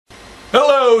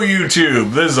Hello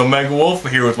YouTube, this is Omega Wolf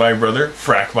here with my brother,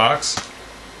 Frakbox.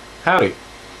 Howdy.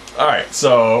 Alright,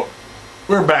 so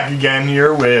we're back again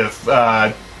here with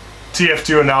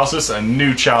TF2 analysis, a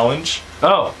new challenge.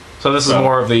 Oh, so this is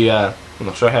more of the,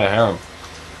 show I had a harem.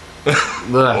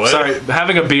 Sorry,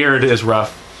 having a beard is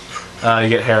rough. You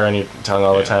get hair on your tongue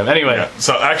all the time. Anyway. Yeah.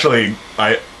 So actually,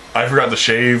 I forgot to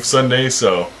shave Sunday,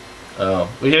 so... Oh.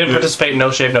 We didn't participate in No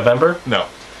Shave November? No.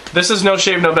 This is No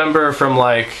Shave November from,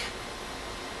 like,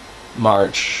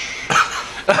 March.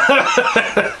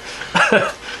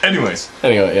 Anyway,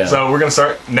 yeah. So we're gonna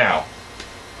start now.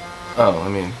 Oh, I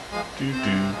mean...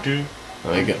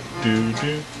 Let me go.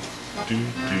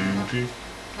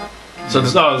 So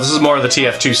this is more of the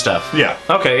TF2 stuff. Yeah.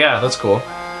 Okay, yeah, that's cool.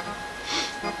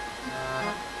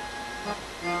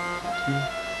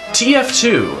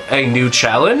 TF2, a new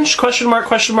challenge? Question mark,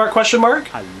 question mark, question mark?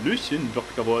 Hallöchen,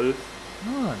 Dr. Wolf.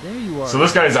 Oh, there you are. So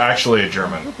this guy's actually a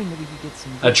German.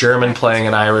 A German playing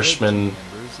an Irishman,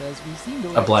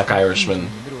 a black Irishman.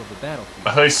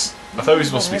 I thought he was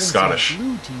supposed to be Scottish.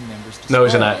 No,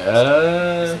 he's not.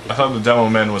 I thought the demo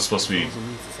man was supposed to be...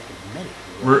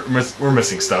 We're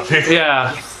missing stuff here.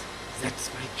 Yeah. That's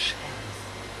my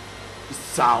chance.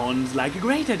 Sounds like a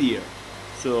great idea.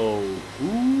 So,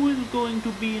 who is going to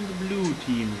be in the blue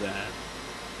team then?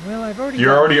 Well,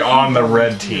 You're already on the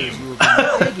red team.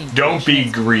 Don't be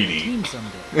greedy.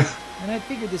 And I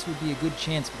figured this would be a good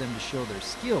chance for them to show their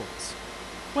skills.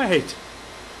 Wait,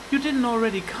 you didn't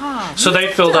already cast. So they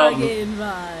filled out...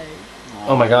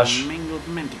 Oh my gosh.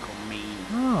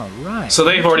 Oh, right. So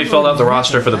they've already filled out the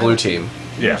roster for the blue team.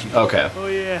 Yeah. Okay. Oh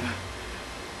yeah.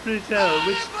 Please tell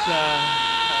which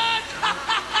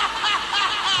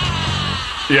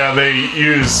Yeah, they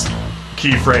use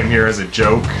Keyframe here as a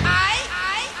joke.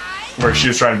 Where she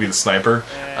was trying to be the sniper.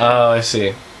 Oh, I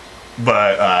see.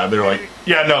 But they're like,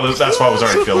 yeah, no, that's why it was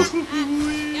already filled.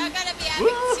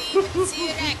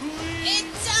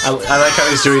 I like how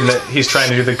he's doing that. He's trying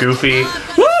to do the goofy.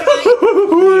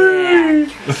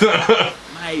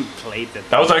 I played that.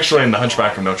 That was actually in The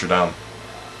Hunchback of Notre Dame.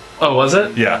 Oh, was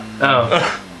it? Yeah.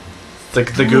 Oh. The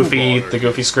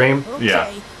goofy scream? Okay. Yeah.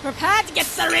 Prepare to get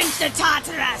syringed to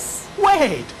Tartarus!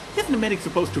 Wait, isn't the medic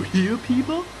supposed to heal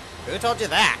people? Who told you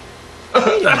that? How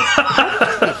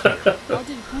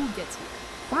did who get here?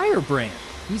 Firebrand.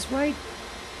 He's right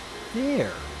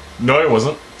there. No, it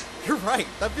wasn't. You're right.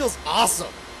 That feels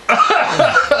awesome.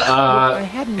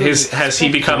 Has he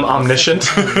become omniscient?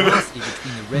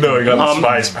 No, he got the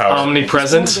spy's power.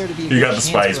 Omnipresent? You got the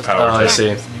spy's power. Oh, I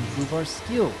see. Improve our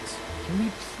skills. Can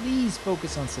we please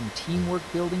focus on some teamwork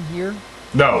building here?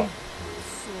 No.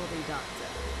 Sorry, Doctor.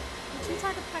 But you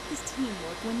try to practice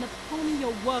teamwork when the pony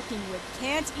you're working with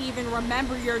can't even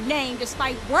remember your name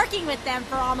despite working with them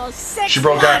for almost 6 months. She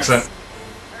broke accent.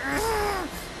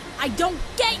 I don't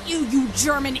get you, you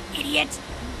German idiot!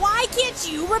 Why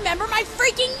can't you remember my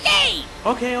freaking name?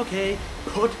 Okay.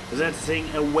 Put that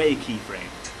thing away, Keyframe.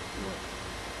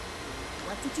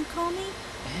 What did you call me?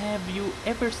 Have you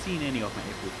ever seen any of my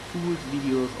April Fool's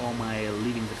videos or my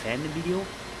Leaving the Fandom video?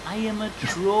 I am a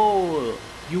troll.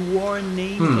 You wore a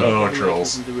name tag Oh, when I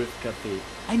trolls. opened the Rift Cafe.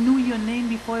 I knew your name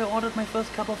before I ordered my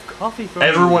first cup of coffee from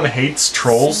Everyone you. hates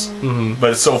trolls, but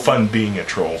it's so fun being a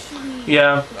troll.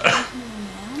 Yeah.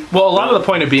 Well, a lot of the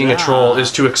point of being a troll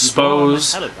is to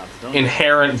expose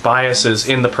inherent biases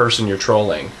in the person you're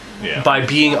trolling. Yeah. By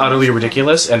being utterly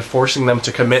ridiculous and forcing them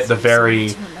to commit the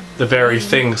very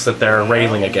things that they're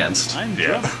railing against.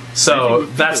 Yeah. So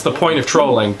that's the point of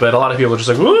trolling, but a lot of people are just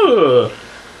like, ooh,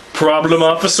 problem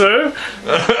officer,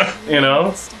 you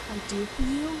know? Stuff I do for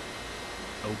you?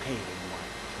 Okay, then what?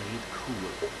 Play it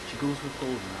cool. She goes with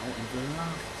gold now, and the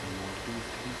last thing I want to do is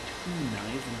to be too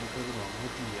nice and give her the wrong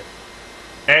idea.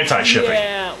 Anti-shipping.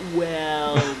 Yeah,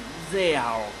 well, they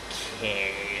are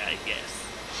okay, I guess.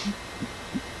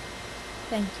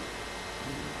 Thank you.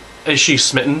 Is she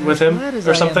smitten with him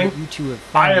or something?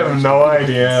 I have no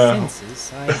idea.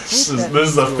 This is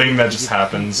the thing that just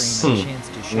happens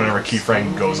whenever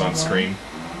Keyframe goes on screen.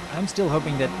 I'm still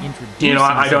hoping that introducing... You know,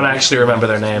 I don't actually remember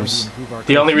their names.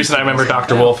 The only reason I remember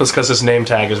Dr. Wolf is because his name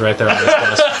tag is right there on his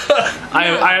desk.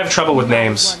 I have trouble with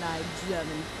names. One-eyed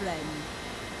German friend.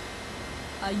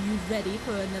 Are you ready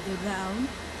for another round?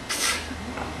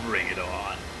 Bring it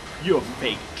on. Your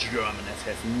fake Germanness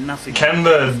has nothing Can to do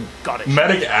the with Scottish.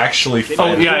 medic actually They Oh,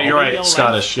 fight? may yeah, you're right, realize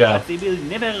Scottish, yeah. that they will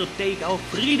never take our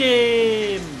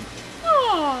freedom.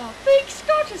 Oh, fake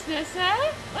Scottishness,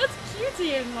 eh? That's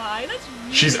cutie in mine. That's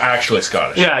really She's actually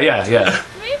Scottish. Yeah.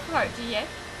 Braveheart, do you?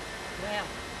 Well,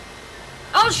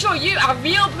 I'll show you a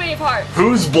real Braveheart.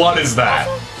 Whose blood is that?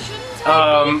 Shouldn't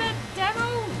I be the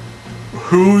demo?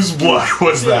 Whose blood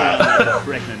was that?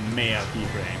 Pregnant male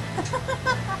keyframe.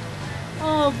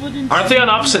 Oh, wouldn't Aren't they on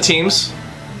opposite teams?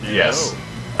 Yes.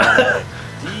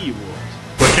 He would.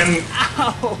 But can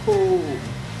Ow!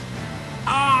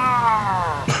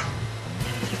 Ah!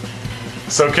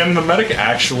 so can the medic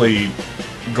actually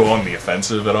go on the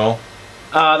offensive at all?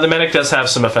 The medic does have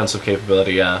some offensive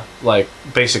capability. Yeah, like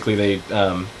basically they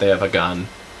have a gun.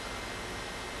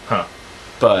 Huh.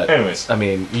 But Anyways. I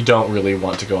mean, you don't really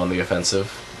want to go on the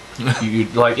offensive. you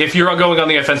like if you're going on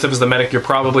the offensive as the medic, you're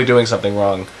probably doing something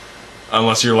wrong.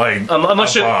 Unless you're like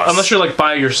Unless a boss. you're like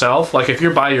by yourself. Like if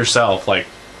you're by yourself, like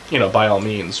by all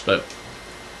means. But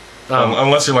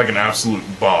unless you're like an absolute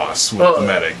boss with the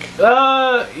medic.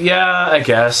 yeah, I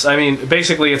guess. I mean,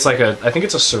 basically, it's like I think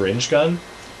it's a syringe gun.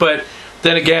 But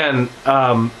then again,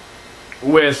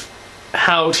 with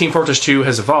how Team Fortress 2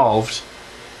 has evolved,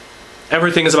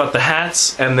 everything is about the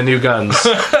hats and the new guns.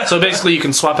 So basically, you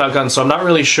can swap out guns. So I'm not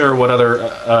really sure what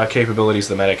other capabilities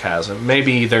the medic has.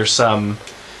 Maybe there's some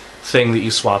thing that you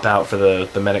swap out for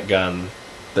the medic gun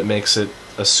that makes it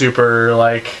a super,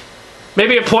 like,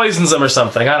 maybe it poisons them or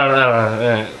something. I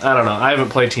don't know. I haven't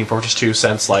played Team Fortress 2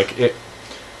 since like it,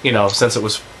 since it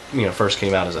was first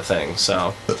came out as a thing.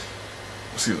 So,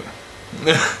 Excuse me.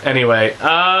 anyway,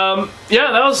 yeah,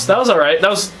 that was all right. That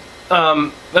was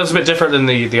a bit different than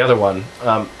the other one.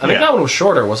 I think that one was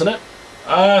shorter, wasn't it?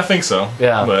 I think so.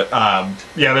 Yeah. But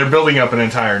yeah, they're building up an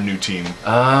entire new team.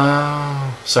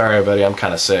 Oh, sorry, everybody. I'm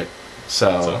kind of sick,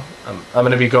 so I'm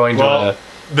going to be going to.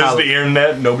 This is the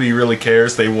internet. Nobody really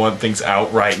cares. They want things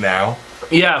out right now.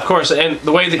 Yeah, of course. And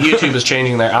the way that YouTube is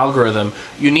changing their algorithm,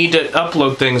 you need to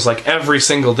upload things like every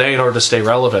single day in order to stay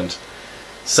relevant.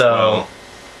 So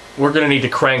we're going to need to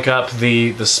crank up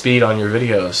the speed on your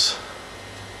videos.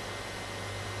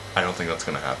 I don't think that's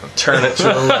going to happen. Turn it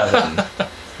to 11.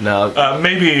 No.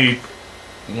 Maybe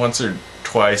once or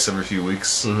twice every few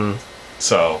weeks. Mm-hmm.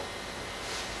 So.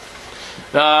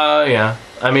 Yeah.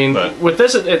 I mean, with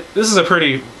this, this is a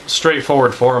pretty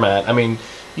straightforward format. I mean,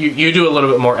 you do a little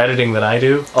bit more editing than I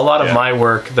do. A lot of my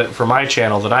work for my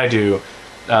channel that I do,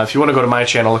 if you want to go to my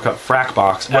channel, look up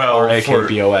Frakbox,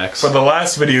 F-R-A-K-B-O-X. For the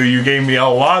last video, you gave me a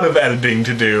lot of editing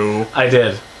to do. I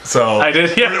did. So I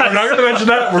did. Yeah. We're not going to mention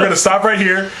that. We're going to stop right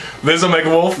here. This is Omega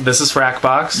Wolf. This is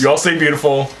Frakbox. You all stay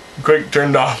beautiful. Quick,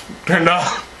 turned off.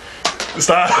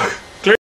 Stop.